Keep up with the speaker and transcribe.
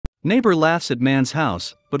Neighbor laughs at man's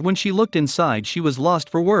house, but when she looked inside she was lost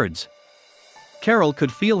for words. Carol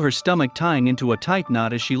could feel her stomach tying into a tight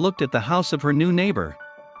knot as she looked at the house of her new neighbor.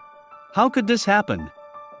 How could this happen?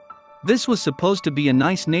 This was supposed to be a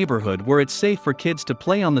nice neighborhood where it's safe for kids to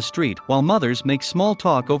play on the street while mothers make small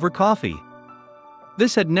talk over coffee.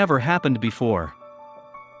 This had never happened before.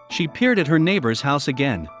 She peered at her neighbor's house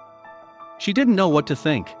again. She didn't know what to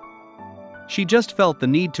think. She just felt the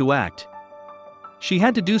need to act. She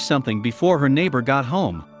had to do something before her neighbor got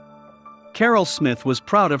home. Carol Smith was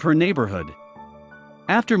proud of her neighborhood.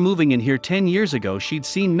 After moving in here 10 years ago, she'd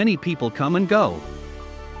seen many people come and go.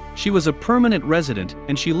 She was a permanent resident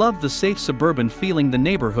and she loved the safe suburban feeling the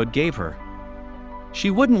neighborhood gave her.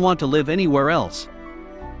 She wouldn't want to live anywhere else.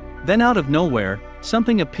 Then out of nowhere,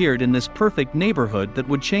 something appeared in this perfect neighborhood that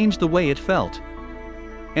would change the way it felt.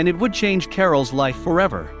 And it would change Carol's life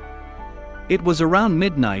forever. It was around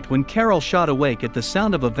midnight when Carol shot awake at the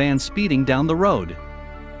sound of a van speeding down the road.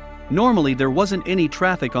 Normally there wasn't any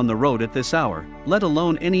traffic on the road at this hour, let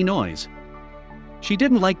alone any noise. She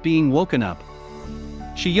didn't like being woken up.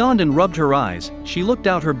 She yawned and rubbed her eyes. She looked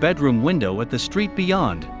out her bedroom window at the street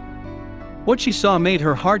beyond. What she saw made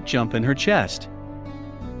her heart jump in her chest.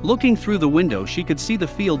 Looking through the window she could see the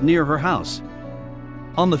field near her house.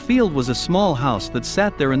 On the field was a small house that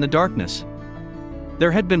sat there in the darkness.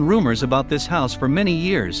 There had been rumors about this house for many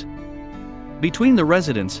years. Between the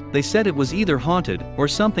residents, they said it was either haunted or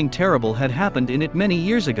something terrible had happened in it many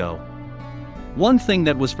years ago. One thing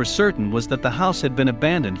that was for certain was that the house had been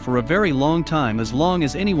abandoned for a very long time, as long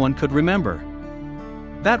as anyone could remember.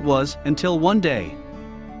 That was, until one day.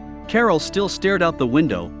 Carol still stared out the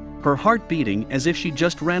window, her heart beating as if she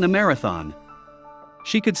just ran a marathon.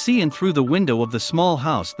 She could see in through the window of the small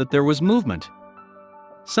house that there was movement.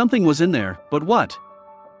 Something was in there, but what?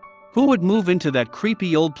 Who would move into that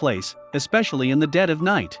creepy old place, especially in the dead of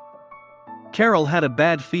night? Carol had a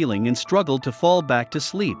bad feeling and struggled to fall back to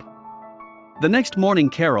sleep. The next morning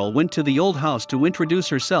Carol went to the old house to introduce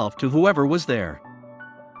herself to whoever was there.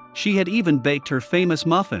 She had even baked her famous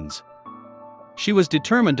muffins. She was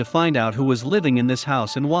determined to find out who was living in this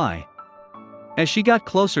house and why. As she got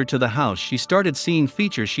closer to the house she started seeing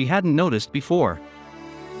features she hadn't noticed before.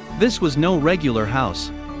 This was no regular house.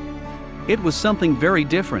 It was something very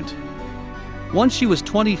different. Once she was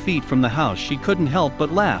 20 feet from the house she couldn't help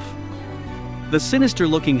but laugh. The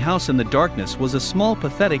sinister-looking house in the darkness was a small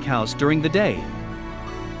pathetic house during the day.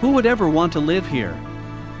 Who would ever want to live here?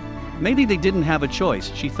 Maybe they didn't have a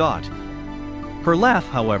choice, she thought. Her laugh,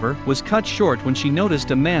 however, was cut short when she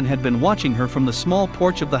noticed a man had been watching her from the small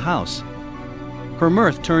porch of the house. Her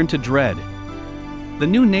mirth turned to dread. The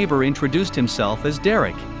new neighbor introduced himself as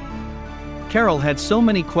Derek. Carol had so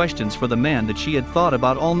many questions for the man that she had thought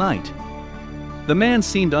about all night. The man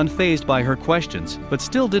seemed unfazed by her questions, but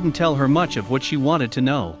still didn't tell her much of what she wanted to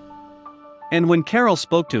know. And when Carol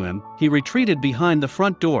spoke to him, he retreated behind the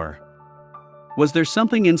front door. Was there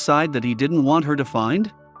something inside that he didn't want her to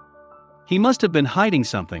find? He must have been hiding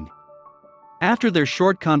something. After their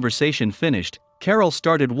short conversation finished, Carol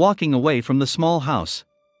started walking away from the small house.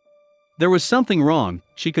 There was something wrong,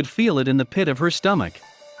 she could feel it in the pit of her stomach.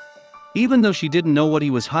 Even though she didn't know what he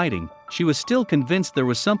was hiding, she was still convinced there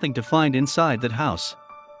was something to find inside that house.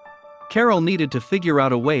 Carol needed to figure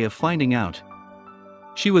out a way of finding out.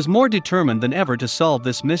 She was more determined than ever to solve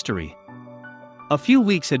this mystery. A few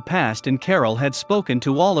weeks had passed and Carol had spoken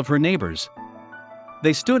to all of her neighbors.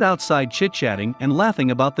 They stood outside chit-chatting and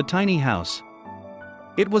laughing about the tiny house.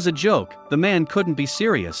 It was a joke, the man couldn't be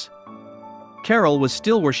serious. Carol was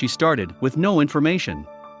still where she started, with no information.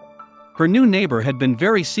 Her new neighbor had been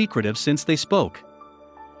very secretive since they spoke.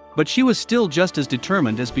 But she was still just as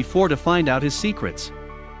determined as before to find out his secrets.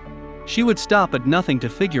 She would stop at nothing to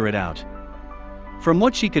figure it out. From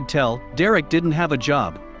what she could tell, Derek didn't have a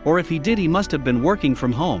job, or if he did he must have been working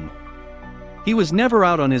from home. He was never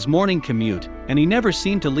out on his morning commute, and he never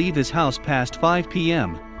seemed to leave his house past 5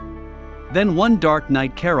 p.m. Then one dark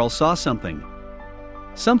night Carol saw something.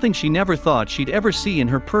 Something she never thought she'd ever see in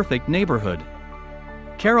her perfect neighborhood.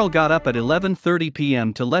 Carol got up at 11:30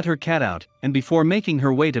 p.m. to let her cat out, and before making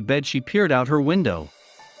her way to bed she peered out her window.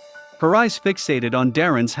 Her eyes fixated on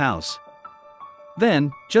Darren's house.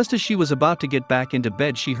 Then, just as she was about to get back into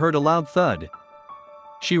bed she heard a loud thud.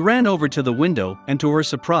 She ran over to the window, and to her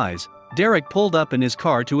surprise, Derek pulled up in his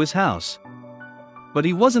car to his house. But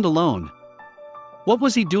he wasn't alone. What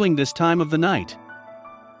was he doing this time of the night?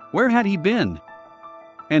 Where had he been?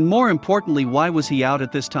 And more importantly, why was he out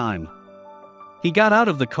at this time? He got out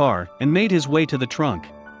of the car and made his way to the trunk.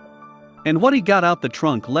 And what he got out the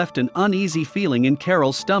trunk left an uneasy feeling in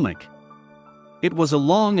Carol's stomach. It was a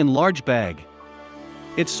long and large bag.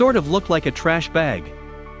 It sort of looked like a trash bag.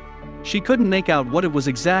 She couldn't make out what it was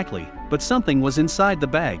exactly, but something was inside the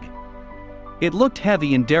bag. It looked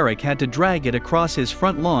heavy and Derek had to drag it across his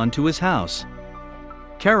front lawn to his house.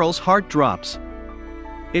 Carol's heart drops.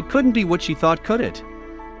 It couldn't be what she thought, could it?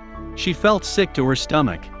 She felt sick to her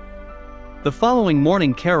stomach. The following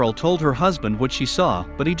morning Carol told her husband what she saw,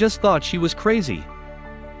 but he just thought she was crazy.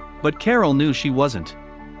 But Carol knew she wasn't.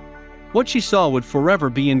 What she saw would forever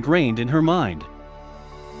be ingrained in her mind.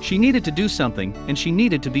 She needed to do something, and she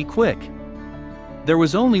needed to be quick. There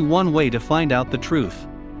was only one way to find out the truth.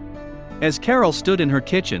 As Carol stood in her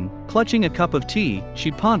kitchen, clutching a cup of tea,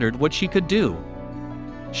 she pondered what she could do.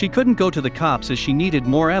 She couldn't go to the cops as she needed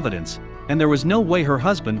more evidence, and there was no way her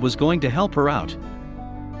husband was going to help her out.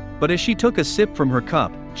 But as she took a sip from her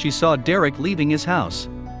cup, she saw Derek leaving his house.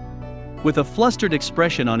 With a flustered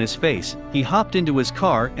expression on his face, he hopped into his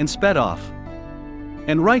car and sped off.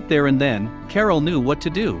 And right there and then, Carol knew what to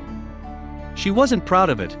do. She wasn't proud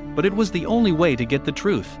of it, but it was the only way to get the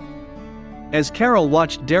truth. As Carol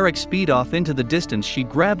watched Derek speed off into the distance, she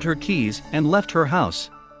grabbed her keys and left her house.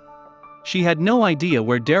 She had no idea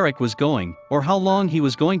where Derek was going, or how long he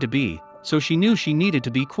was going to be, so she knew she needed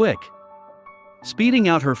to be quick. Speeding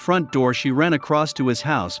out her front door, she ran across to his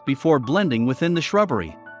house before blending within the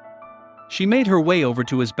shrubbery. She made her way over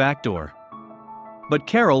to his back door. But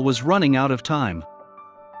Carol was running out of time.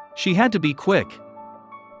 She had to be quick.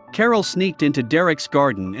 Carol sneaked into Derek's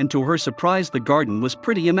garden, and to her surprise the garden was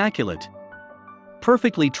pretty immaculate.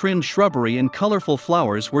 Perfectly trimmed shrubbery and colorful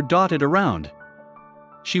flowers were dotted around.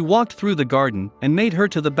 She walked through the garden and made her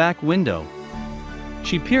to the back window.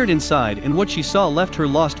 She peered inside, and what she saw left her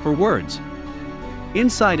lost for words.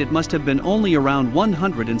 Inside it must have been only around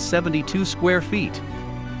 172 square feet.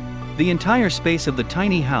 The entire space of the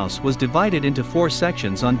tiny house was divided into 4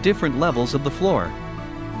 sections on different levels of the floor.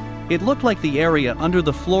 It looked like the area under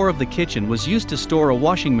the floor of the kitchen was used to store a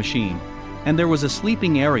washing machine, and there was a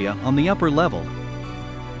sleeping area on the upper level.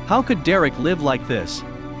 How could Derek live like this?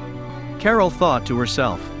 Carol thought to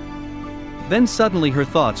herself. Then suddenly her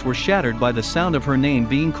thoughts were shattered by the sound of her name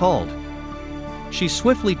being called. She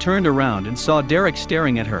swiftly turned around and saw Derek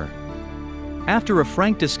staring at her. After a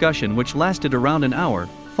frank discussion which lasted around an hour,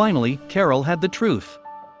 finally, Carol had the truth.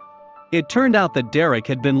 It turned out that Derek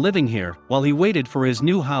had been living here while he waited for his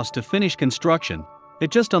new house to finish construction,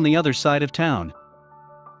 just on the other side of town.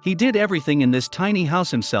 He did everything in this tiny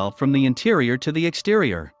house himself, from the interior to the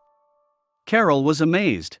exterior. Carol was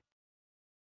amazed.